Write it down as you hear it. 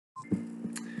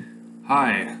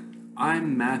Hi,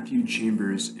 I'm Matthew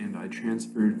Chambers and I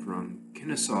transferred from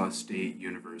Kennesaw State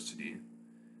University.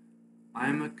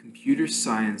 I'm a computer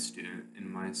science student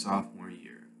in my sophomore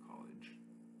year of college.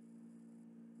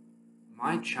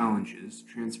 My challenges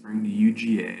transferring to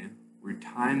UGA were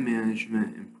time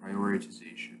management and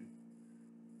prioritization.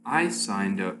 I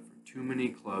signed up for too many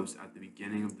clubs at the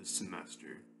beginning of the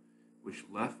semester, which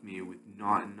left me with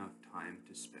not enough time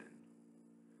to spend.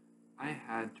 I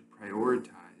had to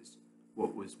prioritize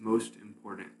what was most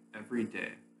important every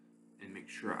day and make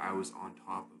sure I was on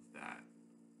top of that.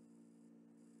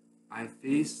 I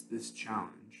faced this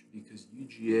challenge because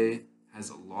UGA has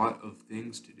a lot of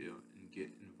things to do and get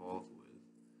involved with,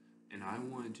 and I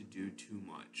wanted to do too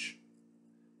much.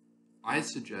 I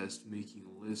suggest making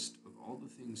a list of all the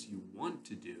things you want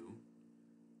to do,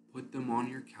 put them on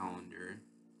your calendar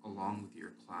along with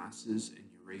your classes and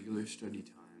your regular study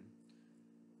time,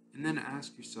 and then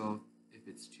ask yourself if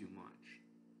it's too much.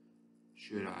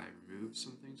 Should I remove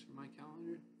some things from my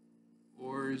calendar?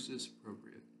 Or is this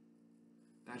appropriate?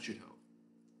 That should help.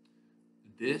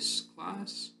 This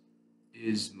class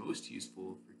is most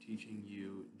useful for teaching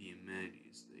you the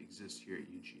amenities that exist here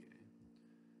at UGA.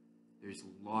 There's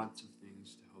lots of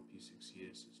things to help you succeed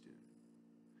as a student.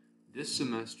 This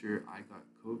semester, I got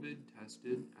COVID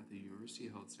tested at the University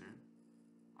Health Center.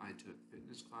 I took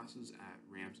fitness classes at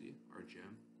Ramsey, our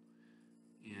gym,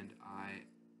 and I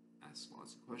asked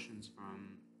lots of questions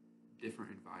from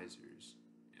different advisors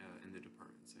in the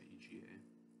departments at UGA.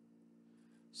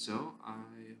 So I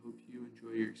hope you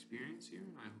enjoy your experience here,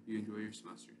 and I hope you enjoy your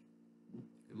semester.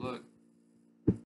 Good luck.